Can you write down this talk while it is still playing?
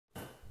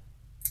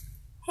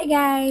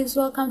Guys,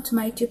 welcome to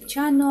my YouTube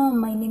channel.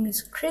 My name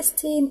is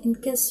Christine. In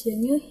case you're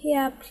new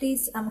here,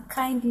 please, I'm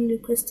kindly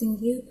requesting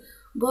you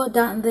go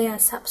down there,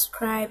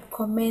 subscribe,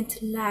 comment,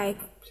 like,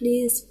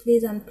 please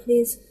and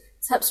please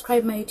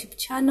subscribe my YouTube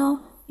channel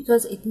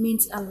because it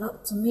means a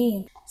lot to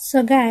me.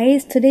 So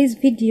guys, today's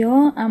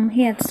video I'm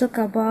here to talk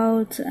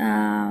about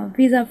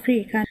visa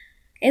free country.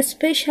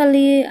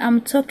 Especially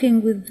I'm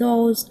talking with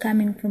those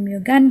coming from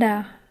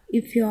Uganda.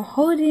 If you're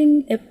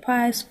holding a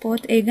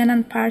passport, a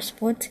Ugandan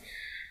passport,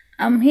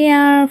 I'm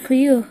here for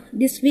you.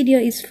 This video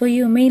is for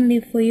you,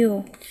 mainly for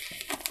you.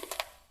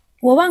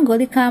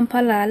 Wawangoli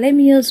Kampala, let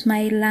me use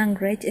my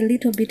language, a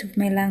little bit of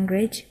my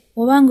language.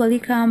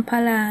 Wawangoli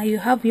Kampala, you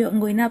have your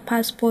Ngoina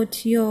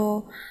passport,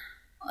 your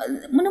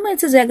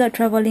Munumaitsaga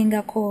traveling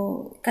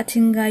ako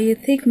Katinga, you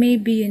think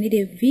maybe you need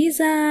a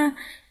visa,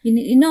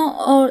 you know,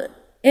 or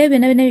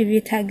even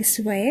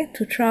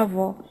to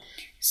travel.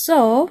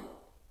 So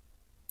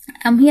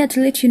I'm here to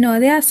let you know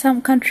there are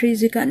some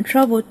countries you can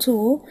travel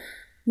to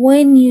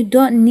when you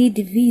don't need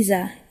a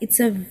visa.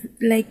 It's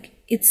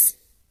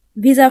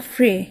visa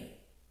free.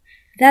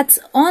 That's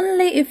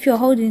only if you're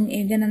holding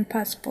a Ugandan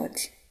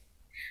passport.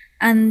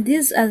 And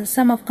these are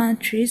some of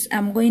countries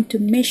I'm going to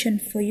mention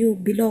for you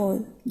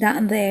below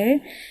down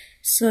there,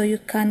 so you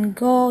can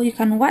go, you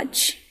can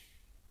watch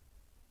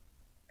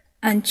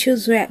and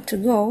choose where to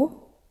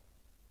go,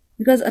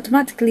 because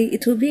automatically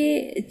it will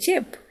be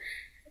cheap.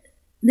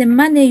 The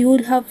money you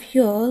would have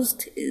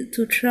used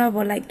to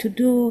travel, like to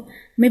do,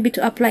 maybe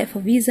to apply for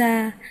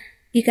visa,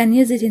 you can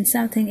use it in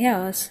something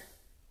else.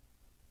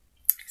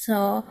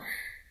 So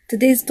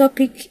today's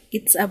topic,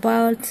 it's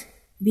about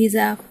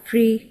visa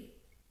free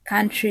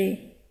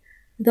country,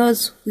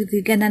 those with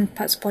Ugandan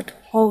passport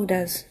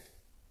holders.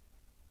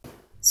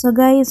 So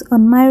guys,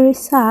 on my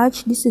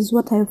research, this is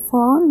what I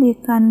found.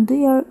 You can do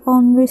your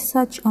own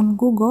research on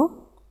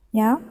Google.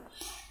 Yeah,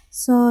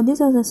 so these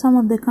are some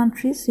of the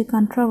countries you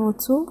can travel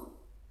to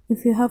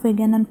if you have a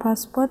Ugandan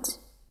passport,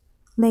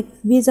 like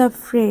visa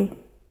free.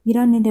 You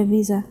don't need a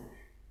visa.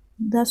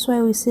 That's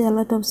why we see a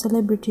lot of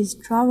celebrities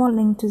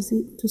traveling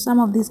to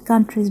some of these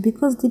countries,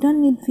 because they don't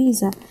need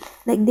visa.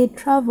 Like they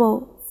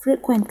travel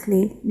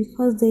frequently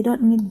because they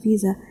don't need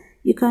visa.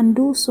 You can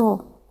do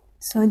so.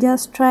 So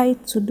just try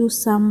to do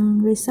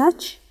some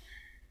research.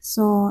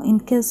 So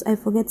in case I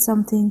forget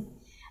something,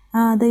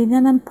 the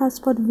Ugandan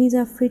passport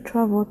visa free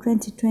travel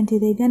 2020,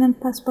 the Ugandan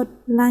passport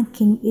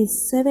ranking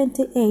is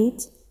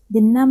 78. The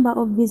number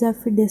of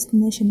visa-free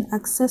destinations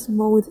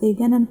accessible with a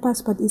Ugandan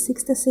passport is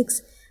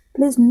 66.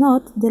 Please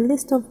note, the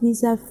list of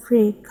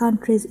visa-free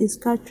countries is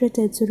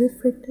calculated to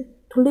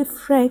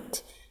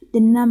reflect the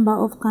number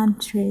of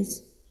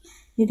countries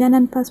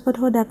Ugandan passport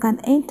holder can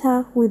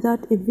enter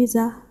without a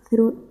visa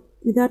through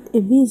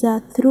a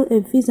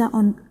visa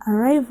on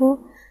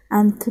arrival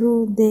and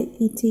through the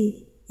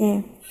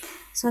ETA.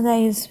 So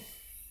guys,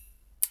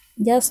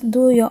 just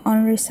do your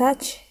own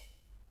research.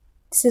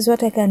 This is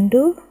what I can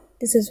do.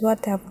 This is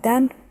what I've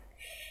done.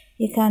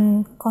 You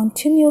can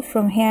continue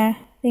from here.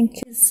 Thank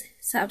you.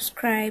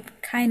 Subscribe,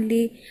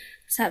 kindly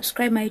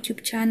subscribe my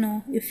YouTube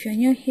channel. If you're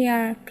new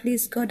here,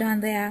 please go down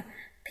there,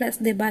 press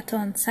the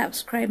button,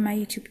 subscribe my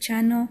YouTube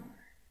channel,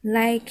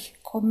 like,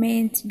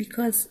 comment,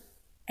 because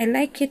I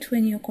like it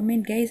when you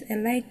comment, guys. I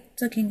like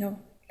talking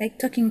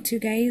to you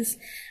guys.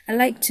 I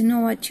like to know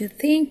what you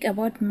think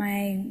about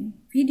my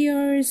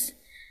videos.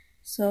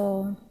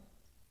 So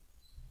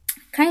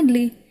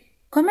kindly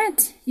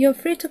comment. You're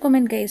free to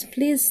comment, guys.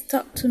 Please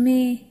talk to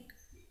me,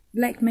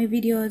 like my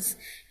videos.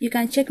 You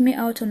can check me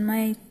out on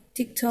my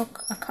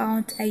TikTok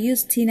account. I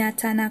use Tina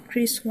Turner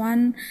Chris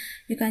 1.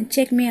 You can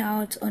check me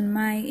out on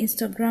my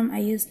Instagram. I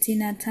use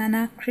Tina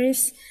Turner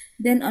Chris.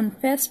 Then on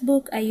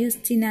Facebook, I use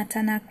Tina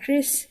Turner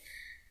Chris.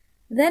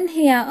 Then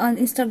here on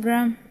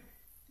Instagram,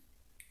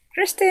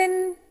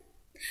 Christine.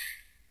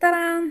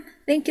 Ta-da!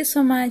 Thank you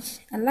so much.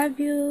 I love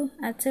you.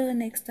 Until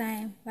next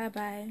time. Bye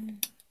bye.